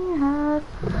had.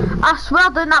 I swear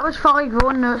that was fully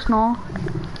grown, no it's not.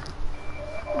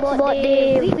 What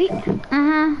the week?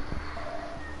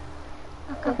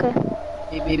 Okay.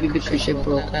 Maybe because you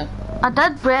broke it. I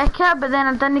did break it, but then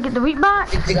I didn't get the wheat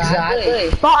back.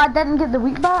 Exactly. But I didn't get the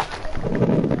wheat back.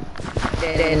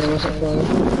 Then it wasn't for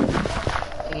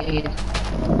you.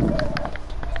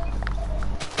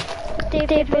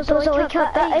 David was only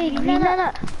cut that green in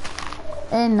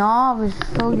it. No, it was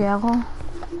so yellow.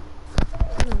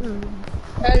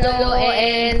 Hello,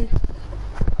 and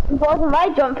Wasn't my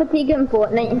jump fatigue in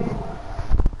Fortnite?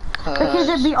 Because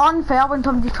it'd be unfair when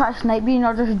somebody tries to snipe me and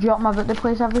I'll just jump about the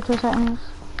place every 2 seconds.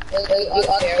 you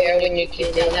up there when you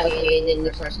keep doing that and then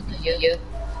the person to you.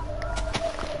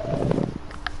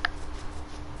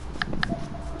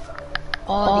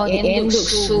 Oh, the end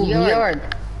looks so weird.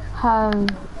 How?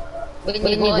 When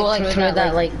you go like through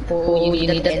that like hole, you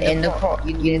need an ender pearl.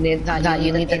 You need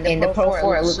an ender pearl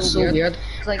for it. Looks so weird.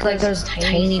 Like there's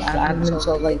tiny fragments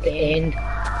of like the end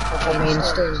of the main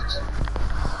stones.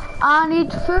 I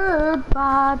need food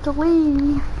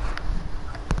badly.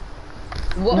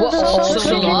 What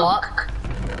also luck?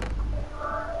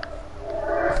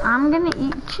 I'm gonna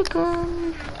eat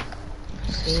chicken.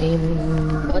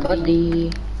 Same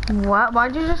buddy. What?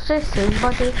 Why'd you just say same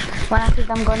buddy when I said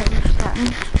I'm gonna eat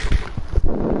chicken?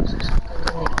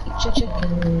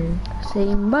 Chicken.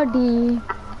 Same buddy.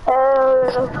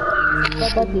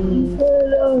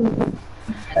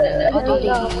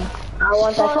 I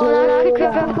want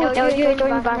that you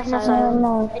join back in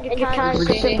and you can't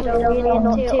simply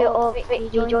not to or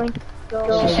you join.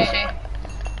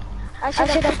 I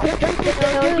said I could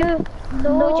tell you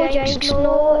no jinx,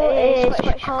 no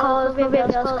switch calls, maybe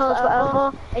else calls,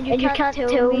 whatever, and you can't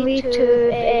tell me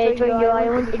to join your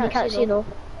island and you can't say no.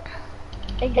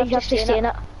 And you have to stay in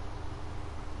it.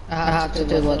 I have to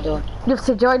do what though? You have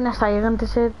to join this island, they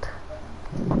said.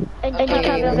 And you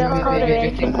can't be able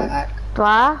everything back.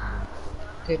 What?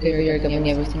 You're giving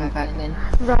everything back then.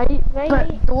 Right,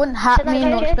 but don't hit me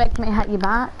and not expect me to hit you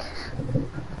back.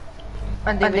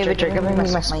 And David, you're giving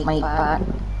me my smite back.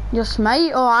 Your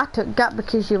smite? Oh, I took it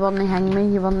because you weren't hanging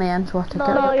me, you weren't in, so I took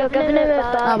it. No, you're giving it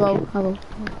back. I will.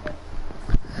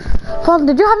 Father,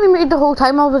 did you have me muted the whole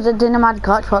time or was it doing a mad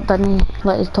glitch? What didn't you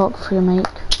let us talk through your mic?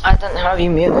 I didn't have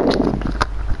you muted.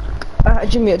 I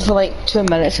had you muted for like 2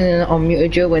 minutes and then I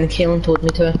unmuted you when Kaelin told me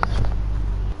to.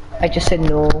 I just said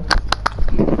no.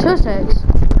 2 secs.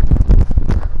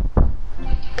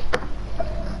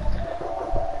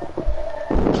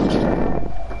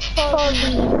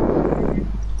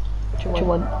 What you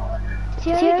want?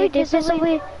 Terry, this is the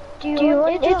way. Do you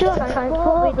want to do a prank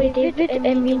call with David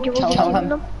and me and you will kill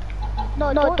him?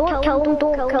 No, don't kill him,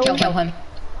 don't kill him.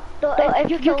 If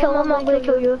you kill him, I'm gonna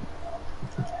kill you.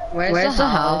 Where's the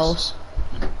house?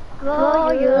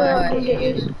 Oh, you.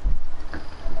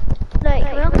 Right,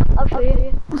 come on, I'll show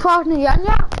you. Father, yeah.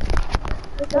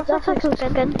 That's a cool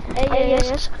second.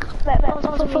 Yes.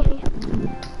 For me.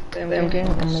 I'm getting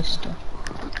on my stuff.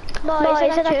 No,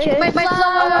 it's a church. My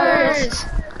flowers!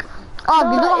 Oh,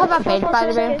 we don't have a bed, by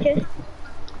the way.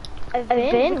 A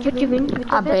bed? What do you mean?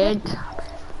 A bed.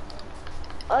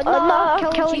 No,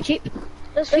 kill cheap.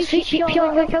 There's 3 sheep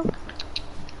on your kill.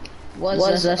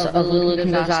 Was this a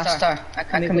ugly-looking disaster? I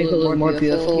can make it look more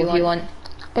beautiful if you want.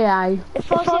 Yeah. It's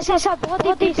a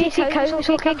body basic house,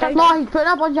 okay? No, he's putting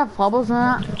a bunch of flowers in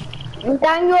it.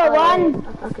 Daniel, one.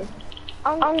 Okay.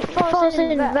 I'm gonna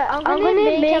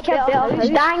make a better house.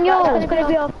 Daniel!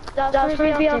 That's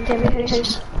gonna be a temporary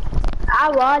house. I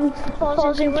won.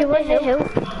 Do you want to help?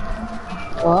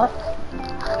 What?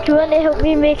 Do you want to help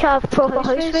me make a proper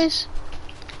house, please?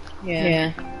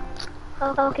 Yeah.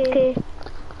 Okay.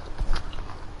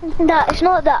 It's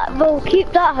not that. We'll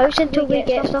keep that house until we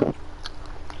get stuff.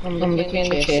 I'm looking in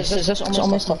the chest. Is this all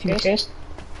my stuff in the chest?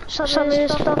 Some of the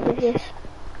stuff, yes.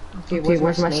 Okay,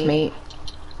 where's my smite?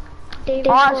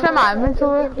 Oh, it's in my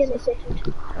inventory.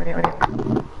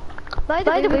 By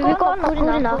the way, we've got an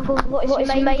golden apple. What is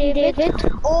my David? I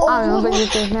don't know, but you're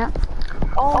doing it.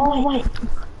 Oh, right.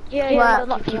 Yeah, What? I'm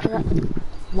not keeping it.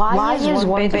 Why is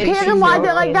one bed? Kieran, why is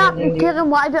it like that? Kieran,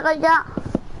 why is it like that?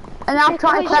 And I'm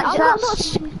trying to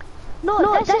fix it. No,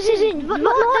 this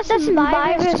isn't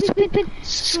my room, stupid.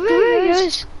 Screw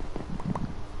yours.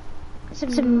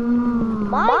 It's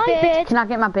my bed. Can I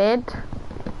get my bed?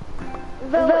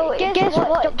 Well, guess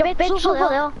what? The bed's over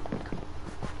there.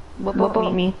 What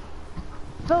about me?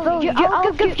 Well,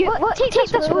 I'll give you. What? Take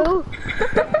this one.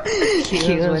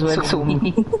 Kieran's went so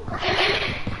mean.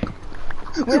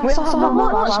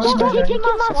 Stop taking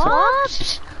my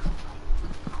swaps.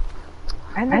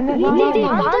 And then You need it,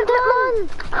 man.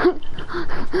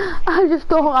 I just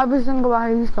stole every single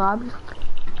one of these slabs.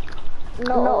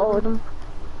 Not all of them.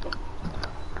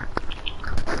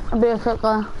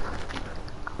 Basically.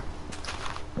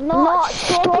 Not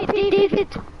stop it, David.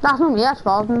 That's not me, that's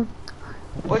Fawson.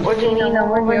 What do you mean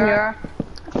over here?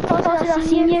 I've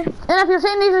seen you. And if you're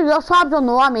saying these are your slabs, you'll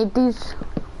know I made these.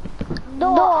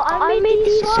 No, I made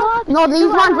these swaps. No,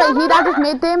 these ones right here, I just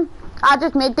made them. I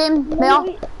just made them. There,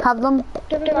 have them.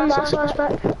 Give them my swaps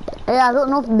back. Yeah, I don't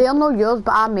know if they're not yours,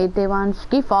 but I made the ones.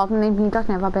 Give Fawson, he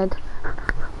doesn't have a bed.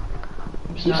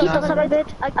 He doesn't have a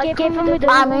bed. I gave him wood.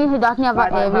 I mean, he doesn't have a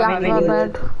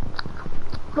bed.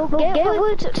 Well, get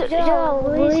wood to your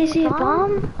lazy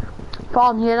bum.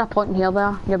 Fawson, here's a point here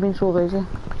there. You've been so lazy.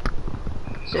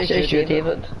 It's just you,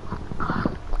 David.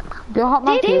 Do you have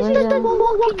my David's not the one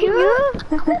walking you.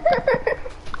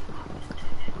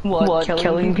 What?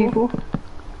 Killing people?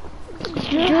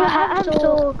 I'm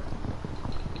so...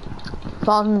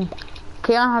 Fawson,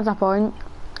 Kieran has a point.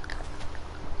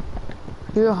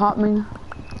 You hurt me.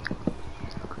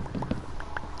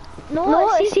 No,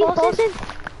 see, Fawson.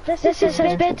 This is his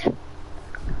bed.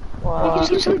 Wow. You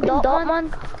can sleep dot,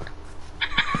 man.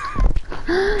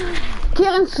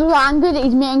 Kieran's so angry that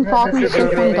he's making Fawson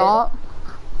sleep on dot.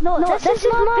 No, this is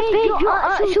my bed. You're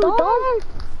actually dumb.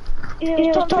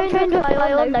 You're talking with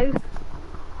my own now.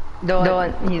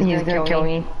 Don't. He's gonna kill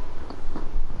me.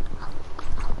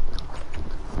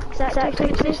 Exactly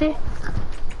what you say.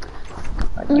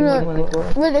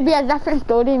 Would it be a different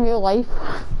story in real life?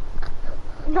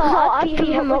 No, I'd beat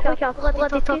him up like a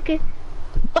bloody turkey.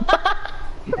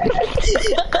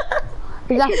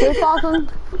 Is that true, Fawson?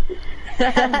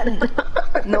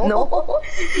 No.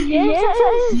 Yes.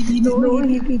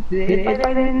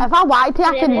 If I wanted to,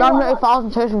 I can run out of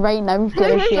Fawson's house right now and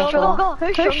steal his shit off.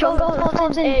 Who's stronger,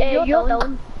 Fawson? You're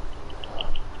Dylan.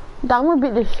 That would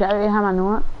beat the shit out of him, I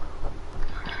know it.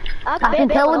 I can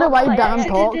tell with the way Dylan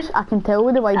talks. I can tell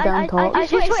with the way Dylan talks. I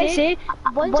just want to say,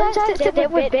 once I stepped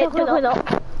in with bed going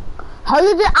up. How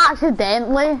did it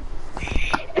accidentally?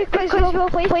 Because we were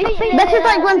playing. This is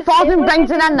like when Fawson brings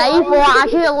in a knife, or I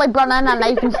accidentally bring in a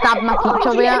knife and stab my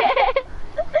teacher with it.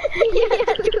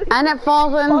 And it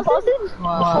Fawson. No,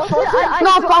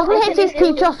 Fawson hates his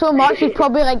teacher so much, he's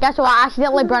probably like this, so I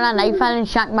accidentally bring a knife in and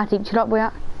shank my teacher up with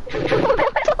it.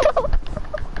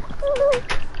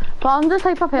 Fawson's the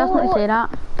type of person to say that.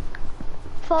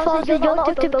 Fawson, you're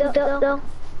not to build up though.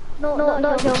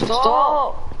 No.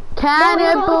 Stop.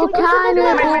 Cannibal,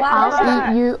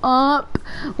 I'll eat you up.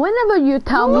 Whenever you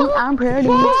tell me I'm pretty.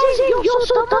 Fawson, you're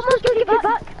so dumb, let's give it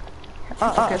back.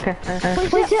 Okay.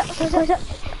 Please it.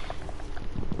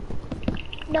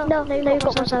 No, you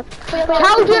got myself.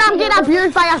 How do I'm getting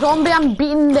abused by a zombie? I'm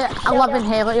beating the 11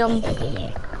 hell out of him.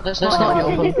 That's not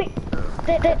your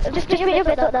fault. Just put your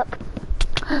bed up.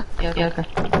 Yeah, okay.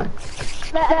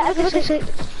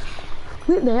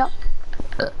 Wait there.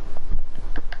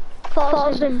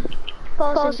 Fawson,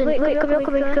 wait, come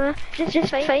here.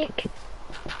 Just think.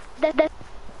 That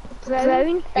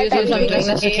brown.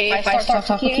 If I start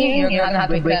suffocating, you're gonna have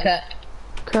to break it.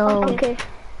 Cool. Okay.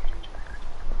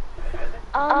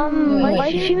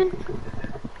 Life human.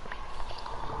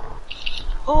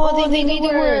 Oh, they need to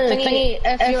thingy.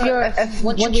 If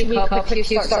once you wake up,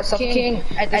 if you start suffocating,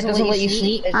 it doesn't let you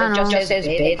sleep. It just says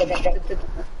bed obstructed.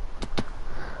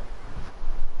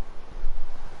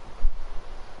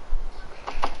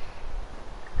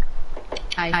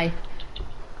 Hi.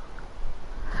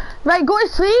 Right, go to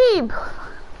sleep.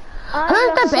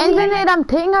 Who's the benzene there? I'm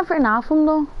taking her for an album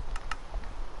though.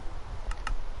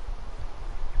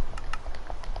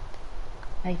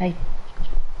 Hi.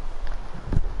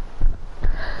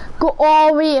 Go,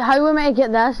 oh wait, how am I to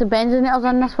get this? The benzinators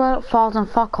in this world? Falls and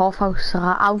fuck off,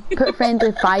 I'll put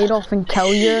friendly fire off and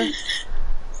kill you.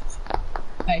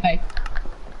 Hi.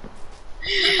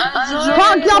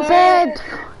 Fuck your bed!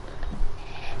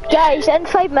 Guys, in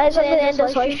 5 minutes I'm gonna end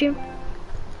this live stream.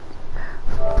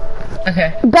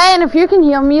 Okay. Ben, if you can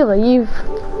hear me, leave.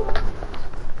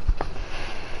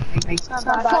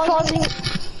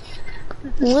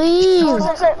 Leave!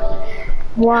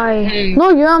 Why? No,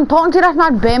 you, I'm talking to this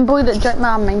mad Ben boy that drank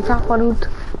my Minecraft world.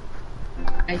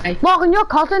 Look, and your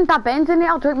cousin, that Ben's in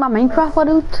there, drink my Minecraft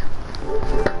world.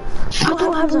 I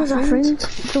don't have him as a friend.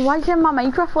 So why's in my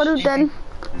Minecraft world then?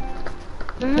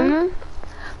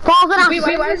 Father,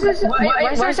 Wait, why is this?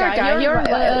 Why is there a guy here?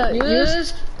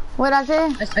 What I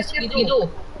say? I see you.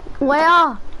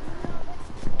 Where?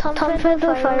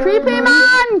 Creepy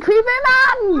man! Creepy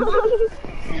man!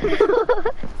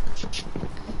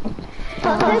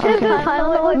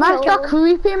 Mr.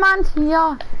 Creepy Man's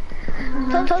here.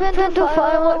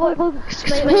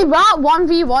 Hey, what?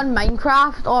 1v1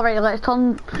 Minecraft? Alright, let's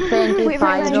turn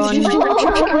 25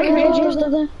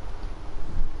 on.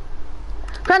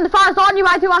 Friend, the fire's on, you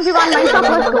might do 1v1 Minecraft,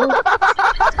 let's go.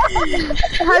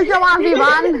 How's your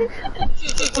 1v1?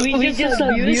 We just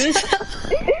abused.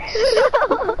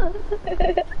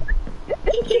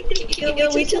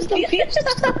 We just abused.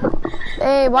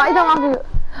 Hey, what is the 1v1?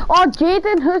 Oh,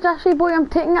 Jaden, who's this wee boy? I'm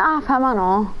taking it off him and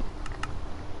all.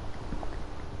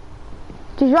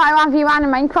 Do you want 1v1 in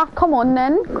Minecraft? Come on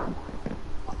then.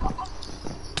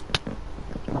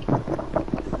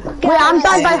 Wait, I'm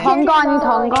dying by hunger, I need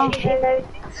hunger.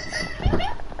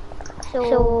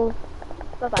 So,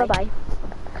 bye-bye.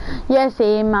 Yeah,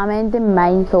 same, I'm ending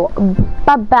mine, so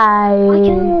bye-bye. I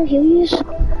can't hear you.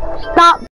 Stop.